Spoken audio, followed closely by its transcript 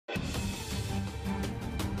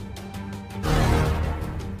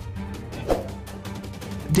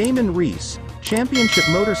Damon Rees, championship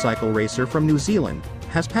motorcycle racer from New Zealand,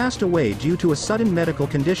 has passed away due to a sudden medical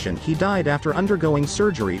condition. He died after undergoing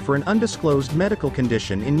surgery for an undisclosed medical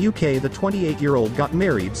condition in UK. The 28-year-old got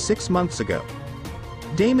married 6 months ago.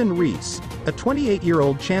 Damon Rees, a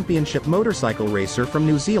 28-year-old championship motorcycle racer from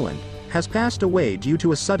New Zealand, has passed away due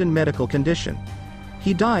to a sudden medical condition.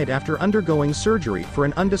 He died after undergoing surgery for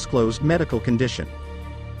an undisclosed medical condition.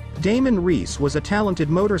 Damon Rees was a talented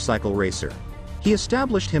motorcycle racer. He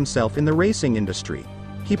established himself in the racing industry.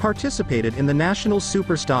 He participated in the National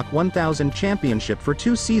Superstock 1000 Championship for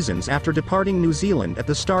 2 seasons after departing New Zealand at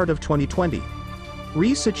the start of 2020.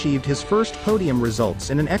 Rees achieved his first podium results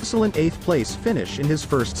in an excellent 8th place finish in his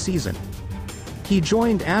first season. He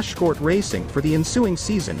joined Ashcourt Racing for the ensuing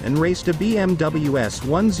season and raced a BMW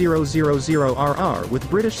S1000RR with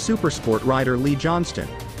British Supersport rider Lee Johnston.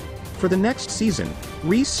 For the next season,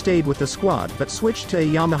 Rees stayed with the squad but switched to a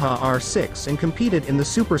Yamaha R6 and competed in the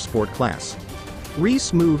Supersport class.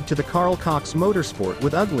 Rees moved to the Carl Cox Motorsport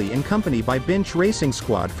with Ugly and Company by Binch Racing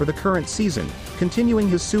Squad for the current season, continuing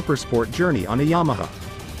his Supersport journey on a Yamaha.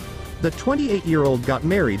 The 28-year-old got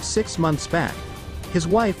married 6 months back. His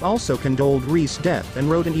wife also condoled Rees' death and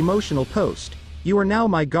wrote an emotional post, "You are now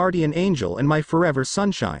my guardian angel and my forever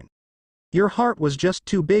sunshine. Your heart was just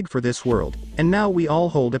too big for this world, and now we all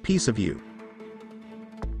hold a piece of you."